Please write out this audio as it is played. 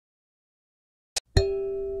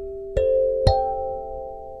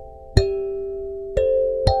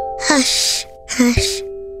Hush, hush,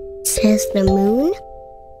 says the moon.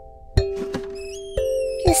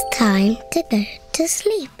 It's time to go to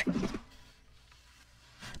sleep.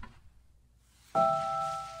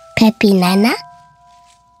 Peppy Nana,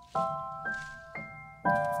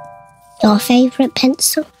 your favourite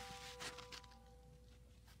pencil?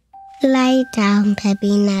 Lie down,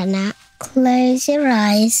 Peppy Nana. Close your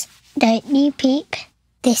eyes. Don't you peep.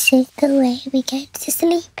 This is the way we go to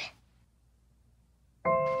sleep.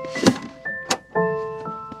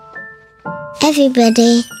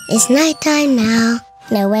 Everybody, it's night time now.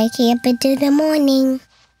 No waking up until the morning.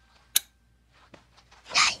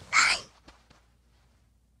 Night time.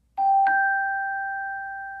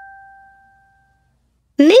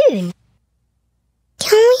 Moon,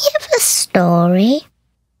 can we have a story?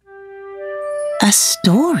 A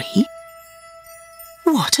story?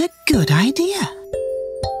 What a good idea!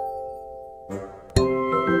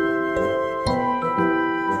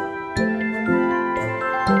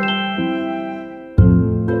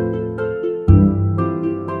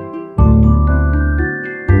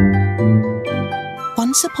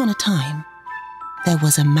 Once upon a time, there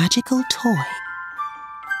was a magical toy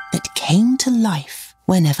that came to life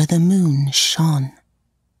whenever the moon shone.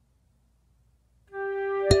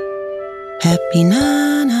 Peppy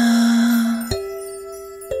Nana.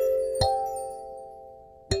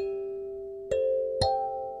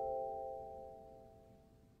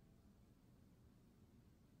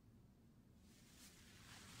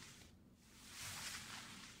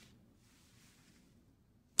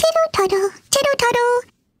 Tiddle-toddle, tiddle-toddle.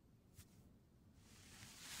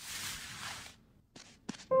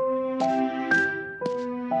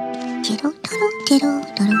 Tiddle-toddle,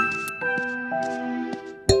 tiddle-toddle.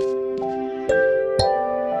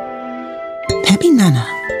 Peppy Nana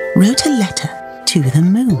wrote a letter to the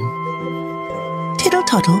moon.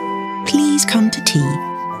 Tiddle-toddle, please come to tea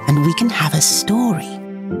and we can have a story.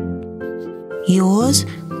 Yours,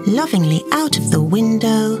 lovingly out of the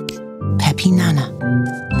window, Peppy Nana.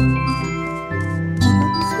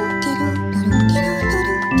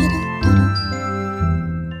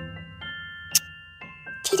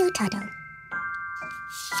 Tiddle-toddle.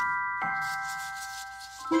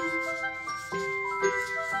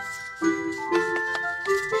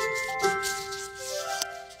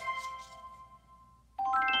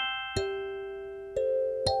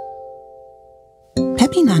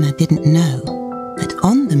 Peppy Nana didn't know that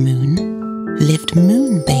on the moon lived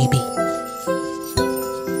Moon Baby.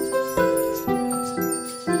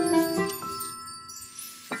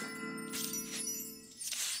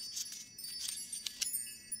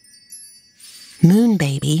 Moon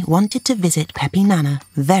Baby wanted to visit Peppy Nana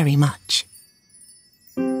very much.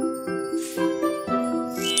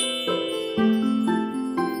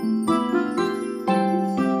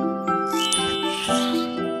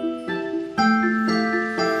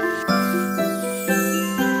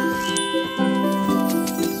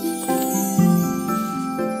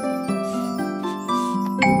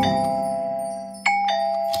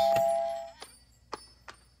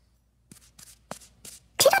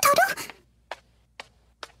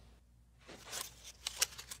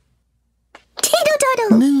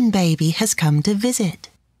 Moon Baby has come to visit.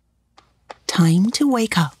 Time to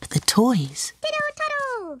wake up the toys.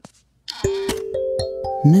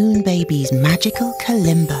 Moon Baby's magical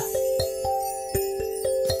kalimba.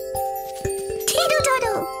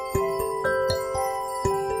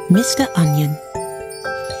 Mr. Onion.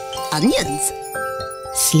 Onions.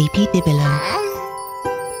 Sleepy Dibbilo.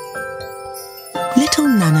 Little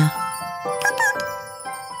Nana.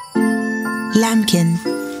 Lambkin.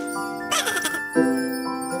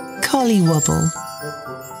 Collywobble.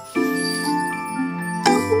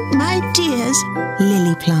 Oh, my dears,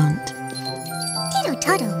 Lily Plant.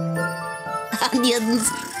 Tiddle-toddle. Onions.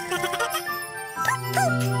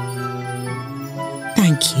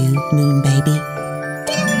 Thank you, Moon Baby.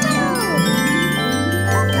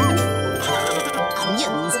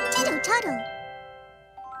 Onions. Tiddle-toddle.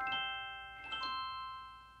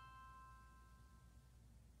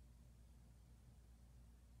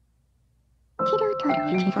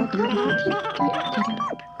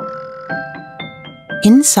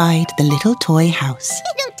 Inside the little toy house,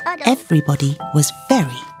 everybody was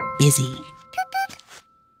very busy.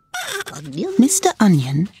 Onions. Mr.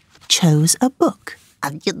 Onion chose a book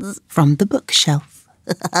Onions. from the bookshelf.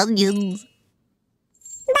 Onions.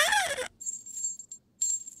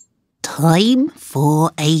 Time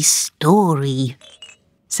for a story,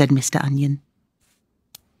 said Mr. Onion.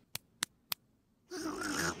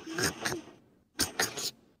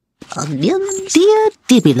 Onions. Dear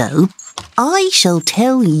Dibbilo, I shall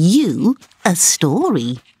tell you a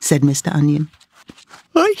story, said Mr. Onion.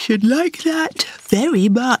 I should like that very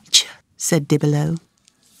much, said Dibbelow.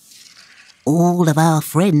 All of our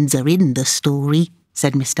friends are in the story,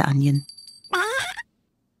 said Mr. Onion.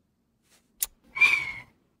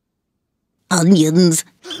 Onions.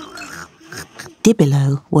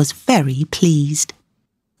 Dibbelow was very pleased.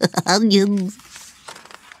 Onions.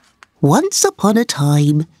 Once upon a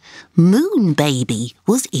time, Moon Baby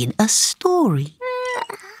was in a story.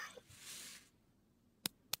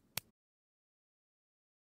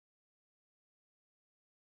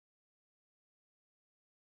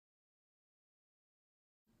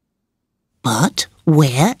 But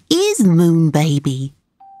where is Moon Baby?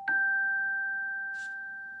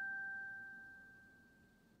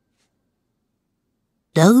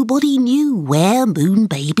 Nobody knew where Moon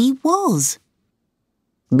Baby was.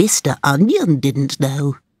 Mr. Onion didn't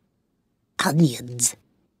know. Onions.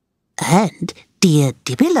 And dear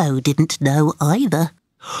Dibbelow didn't know either.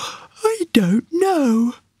 I don't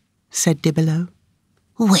know, said Dibbelow.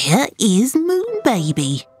 Where is Moon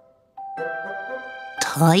Baby?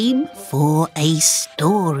 Time for a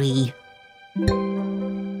story.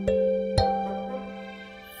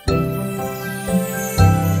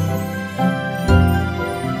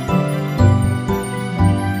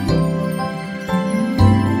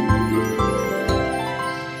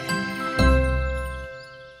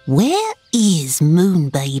 Where is Moon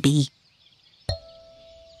Baby?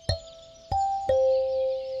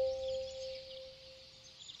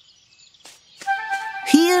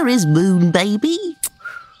 Here is Moon Baby.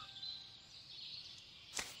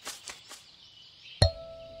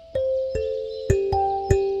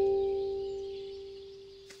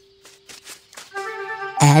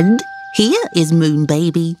 And here is Moon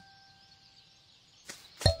Baby.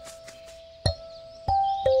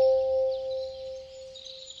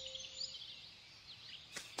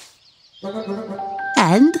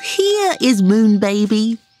 And here is Moon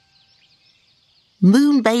Baby.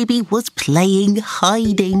 Moon Baby was playing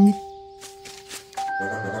hiding.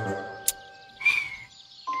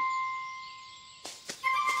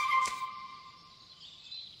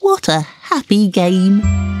 What a happy game!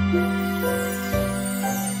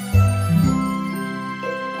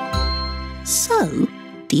 So,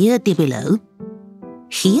 dear Dibbelow,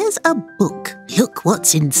 here's a book. Look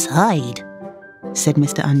what's inside, said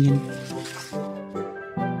Mr. Onion.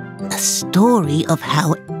 A story of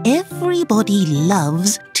how everybody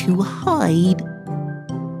loves to hide.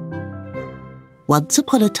 Once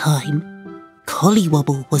upon a time,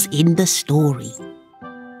 Collywobble was in the story.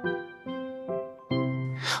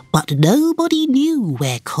 But nobody knew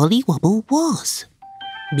where Collywobble was.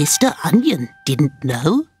 Mr. Onion didn't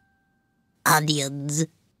know. Onions.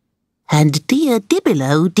 And dear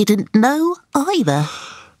Dibbelow didn't know either.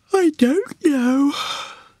 I don't know,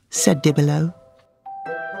 said Dibbelow.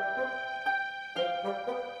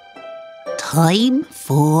 Time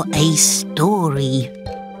for a story.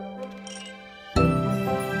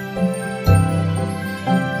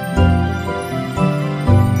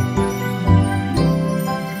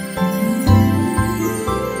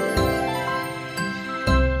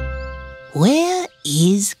 Where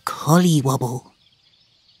is Collywobble?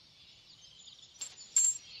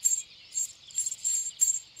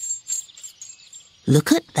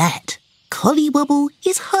 Look at that. Collywobble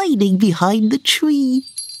is hiding behind the tree.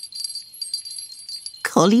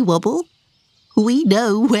 Collywobble, we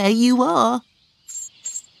know where you are.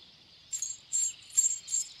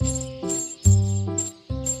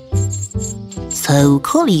 So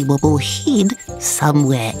Collywobble hid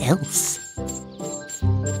somewhere else.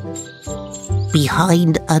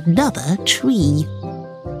 Behind another tree.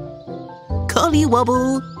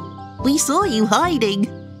 Collywobble, we saw you hiding.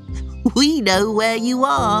 We know where you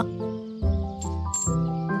are.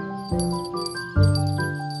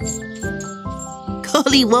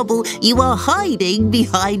 Collywobble, you are hiding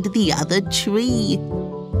behind the other tree.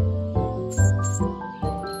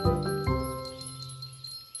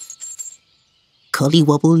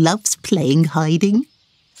 Collywobble loves playing hiding.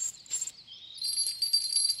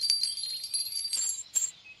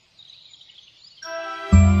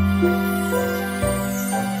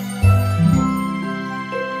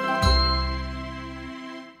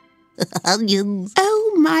 Onions.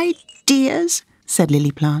 Oh, my dears, said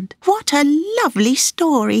Lilyplant. What a lovely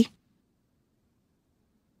story.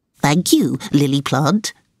 Thank you,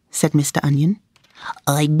 Lilyplant, said Mr. Onion.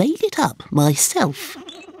 I made it up myself.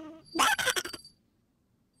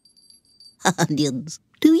 Onions.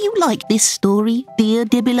 Do you like this story, dear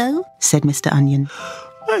Dibbelow? said Mr. Onion.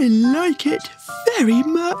 I like it very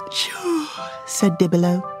much, said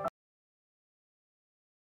Dibbelow.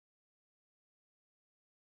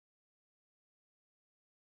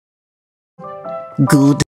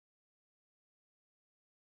 Good,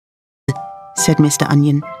 said Mr.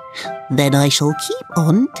 Onion. Then I shall keep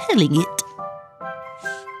on telling it.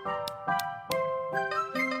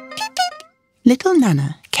 Little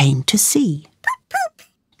Nana came to see.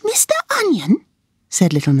 Mr. Onion,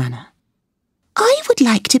 said Little Nana, I would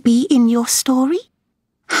like to be in your story,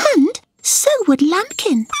 and so would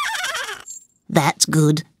Lambkin. That's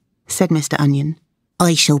good, said Mr. Onion.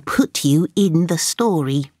 I shall put you in the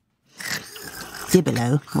story.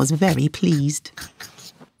 Dibilo was very pleased.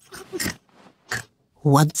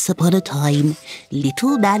 Once upon a time,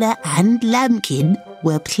 Little Nana and Lambkin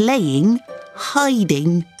were playing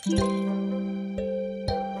hiding.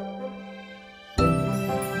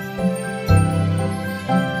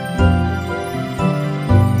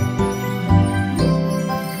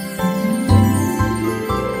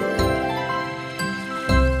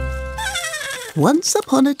 Once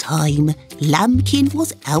upon a time, Lambkin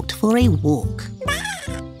was out for a walk.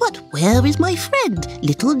 But where is my friend,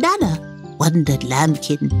 Little Nana? Wondered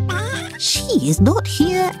Lambkin. She is not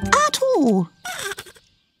here at all.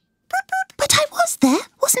 But I was there,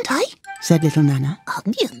 wasn't I? said Little Nana.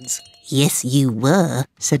 Onions? Yes, you were,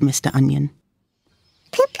 said Mr. Onion.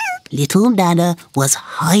 Little Nana was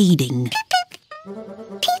hiding.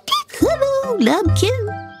 Hello, Lambkin,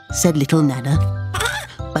 said Little Nana.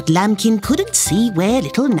 But Lambkin couldn't see where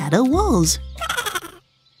Little Nana was.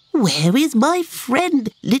 Where is my friend,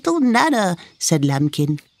 Little Nana? said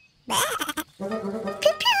Lambkin.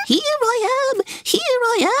 Here I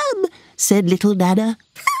am, said Little Nana.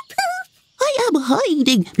 I am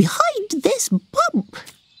hiding behind this bump.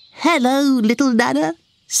 Hello, Little Nana,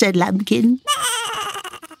 said Lambkin.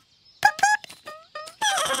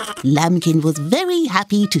 Lambkin was very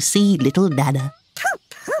happy to see Little Nana.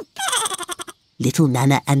 Little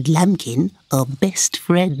Nana and Lambkin are best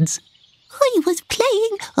friends. I was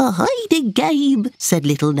playing a hiding game, said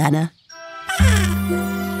Little Nana.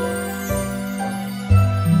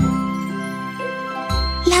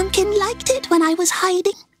 Lambkin liked it when I was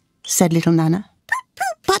hiding, said Little Nana.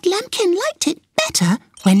 But Lambkin liked it better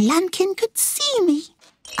when Lambkin could see me.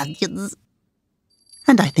 Onions.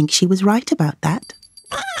 And I think she was right about that.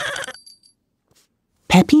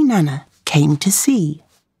 Peppy Nana came to see.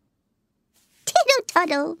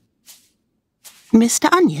 Tiddle-toddle.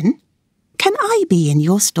 Mr. Onion, can I be in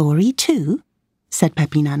your story too? said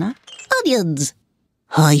Peppy Nana. Onions.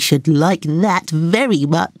 I should like that very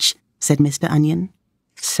much, said Mr. Onion.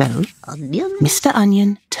 So, Onions? Mr.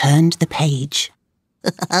 Onion turned the page.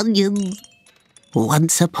 Onions.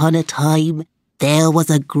 Once upon a time, there was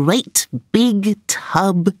a great big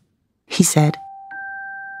tub, he said.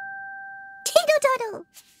 Tiddle-toddle.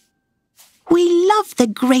 We love the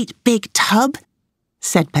great big tub,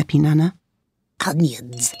 said Peppy Nana.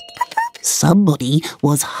 Onions. Somebody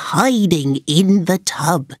was hiding in the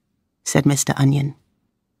tub, said Mr. Onion.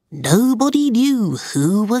 Nobody knew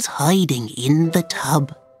who was hiding in the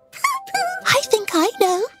tub. I think I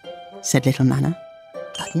know, said Little Nana.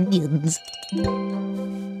 Onions.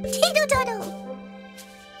 Tiddle-toddle.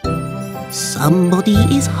 Somebody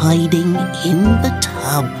is hiding in the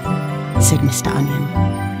tub, said Mr. Onion.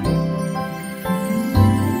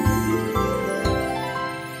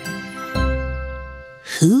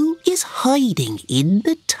 Who is hiding in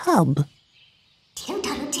the tub?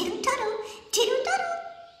 Tiddle-toddle, tiddle-toddle, tiddle-toddle.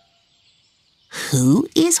 Who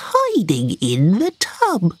is hiding in the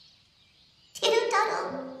tub?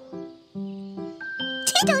 Tiddle-toddle.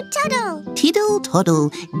 Tiddle-toddle.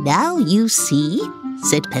 Tiddle-toddle, now you see,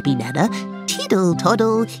 said Peppy Nana.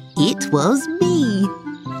 Tiddle-toddle, it was me.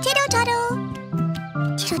 Tiddle-toddle.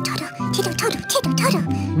 Tiddle-toddle, tiddle-toddle, tiddle-toddle.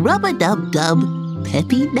 Rub-a-dub-dub,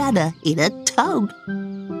 Peppy Nana in a tub.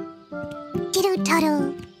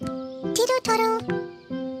 Tiddle-toddle. Tiddle-toddle.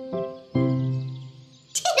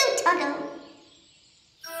 Tiddle-toddle.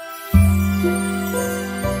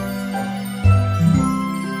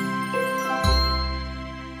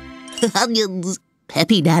 Onions.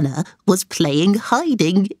 Peppy Nana was playing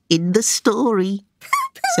hiding in the story,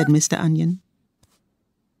 said Mr. Onion.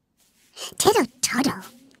 Tiddle-toddle.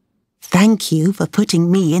 Thank you for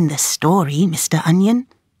putting me in the story, Mr. Onion,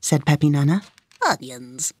 said Peppy Nana.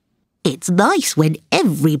 Onions. It's nice when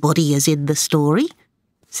everybody is in the story,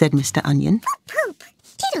 said Mr. Onion. Poop.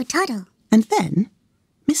 Tiddle-toddle. And then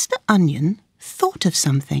Mr. Onion thought of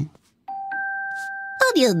something.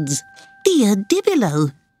 Onions, dear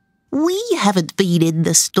Dibilo, we haven't been in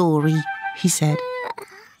the story, he said.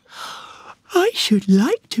 I should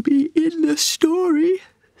like to be in the story,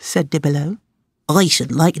 said Dibilo. I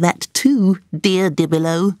should like that too, dear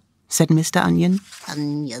Dibilo, said Mr. Onion.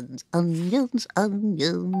 Onions, onions,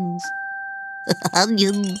 onions.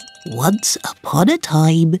 Onions. Once upon a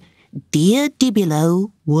time, dear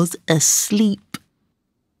Dibbilo was asleep.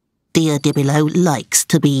 Dear Dibbilo likes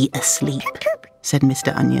to be asleep, said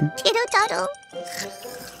Mr. Onion. Tiddle-toddle.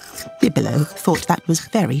 Dibbilo thought that was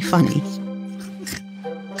very funny.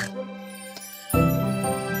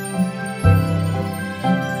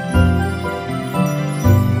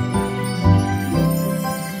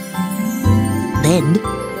 Then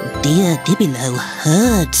dear Dibbilo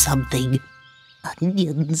heard something.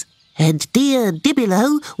 Onions. And dear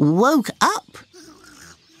Dibbilo woke up.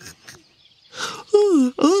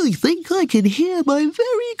 Oh, I think I can hear my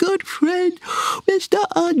very good friend, Mr.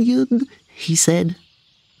 Onion, he said.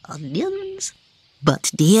 Onions?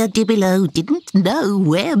 But dear Dibbilo didn't know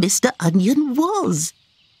where Mr. Onion was.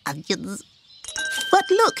 Onions. But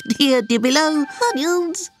look, dear Dibbilo,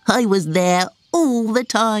 onions. I was there all the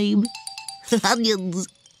time. Onions.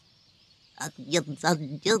 Onions,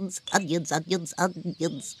 onions, onions, onions,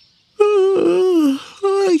 onions.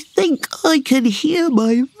 I think I can hear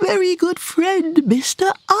my very good friend,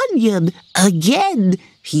 Mr. Onion, Again,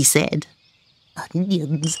 he said.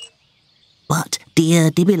 Onions. But dear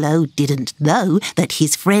Dibbilo didn't know that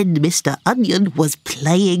his friend Mr. Onion was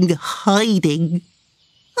playing hiding.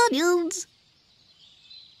 Onions.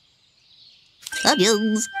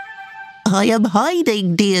 Onions. I am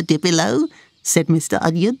hiding, dear Dibbilo, said Mr.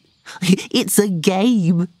 Onion. It's a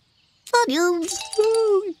game. Onions.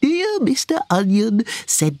 Oh, dear Mr. Onion,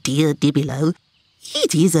 said dear Dibbilo.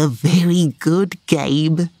 It is a very good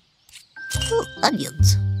game. Oh,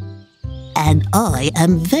 onions. And I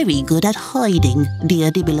am very good at hiding,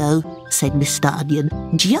 dear Dibbilo, said Mr. Onion.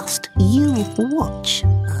 Just you watch.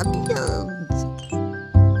 Onions.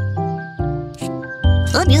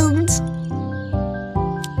 Onions.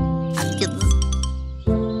 Onions.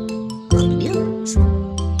 Onions.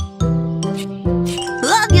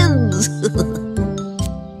 Onions.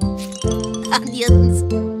 Onions.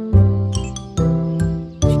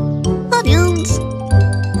 Onions.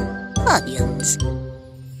 Onions.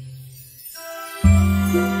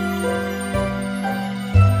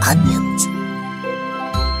 Onions.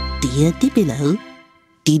 Dear Dibbilo,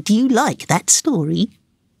 did you like that story?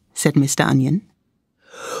 Said Mr. Onion.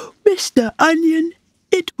 Mr. Onion,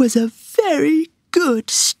 it was a very good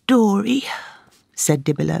story, said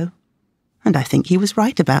Dibbilo. And I think he was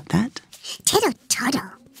right about that.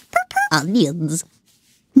 Tiddle-toddle. Onions.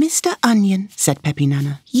 Mr. Onion, said Peppy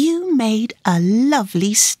Nana, you made a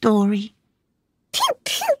lovely story.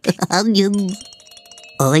 Onions.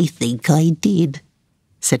 I think I did,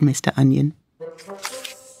 said Mr. Onion.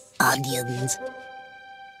 Onions.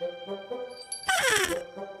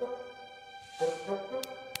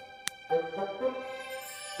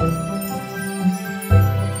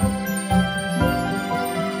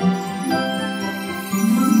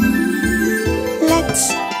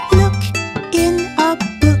 Let's look in a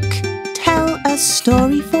book, tell a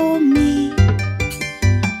story for me.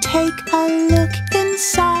 Take a look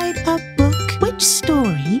inside a book, which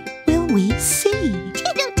story will we see?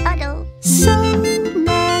 Tiddle-toddle. So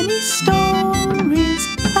many stories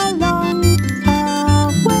along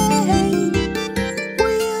our way.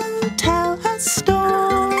 We'll tell a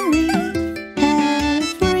story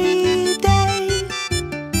every day.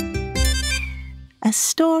 A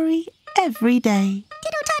story every day.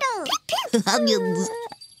 Tiddle-toddle. Onions.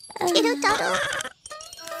 Tiddle-toddle.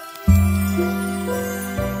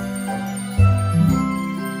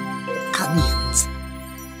 Onions.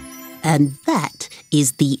 And that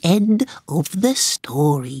is the end of the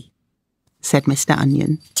story, said Mr.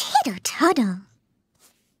 Onion. Tiddle-toddle.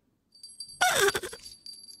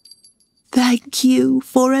 Thank you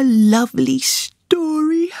for a lovely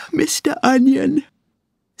story, Mr. Onion,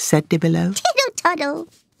 said Dibbilo. Tiddle-toddle.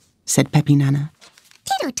 Said Peppy Nana.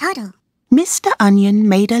 Tiddle-toddle. Mr. Onion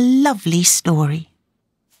made a lovely story.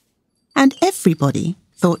 And everybody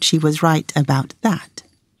thought she was right about that.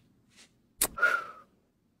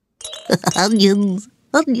 Onions.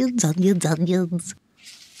 Onions, onions, onions.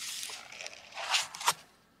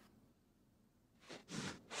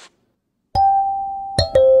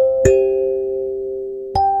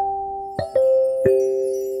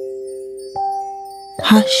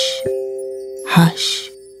 Hush, hush,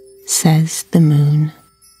 says the moon,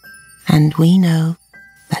 and we know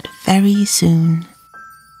that very soon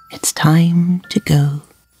it's time to go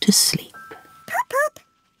to sleep. Poop, poop.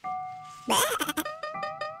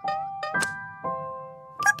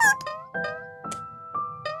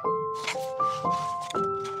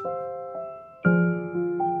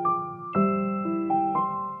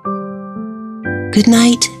 Good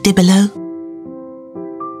night, Dibbilo.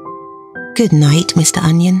 Good night, Mr.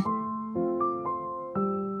 Onion.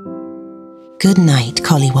 Good night,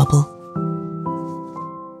 Collywobble.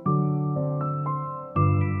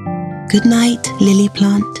 Good night, Lily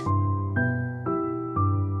Plant.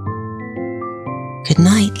 Good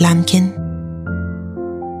night, Lambkin.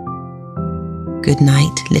 Good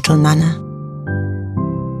night, little Nana.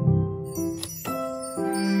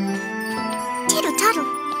 Tiddle toddle.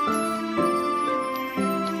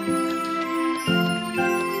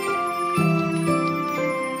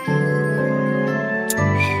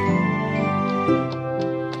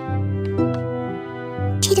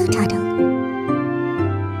 Tiddle toddle.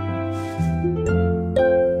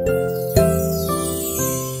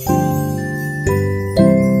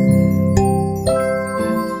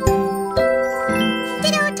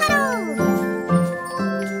 Tiddle toddle.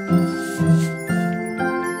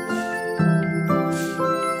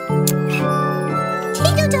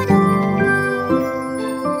 Tiddle toddle.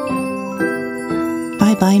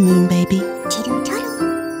 Bye-bye, Moon Baby. Tiddle toddle.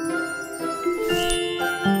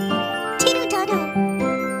 Tiddle toddle.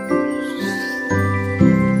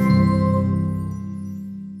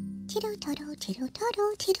 Tiddle toddle, tiddle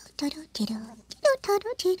toddle, tiddle toddle, tiddle. Tiddle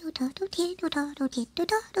toddle, tiddle toddle, tiddle toddle, tiddle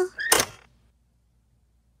toddle.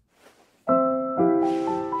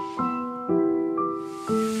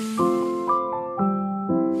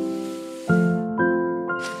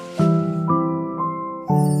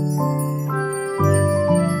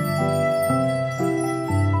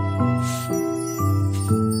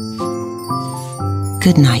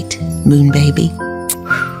 Good night, Moon Baby.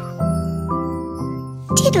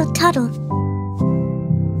 Tiddle toddle.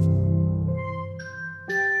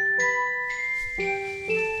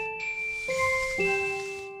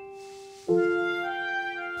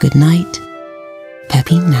 Good night,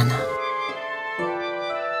 Peppy Nana.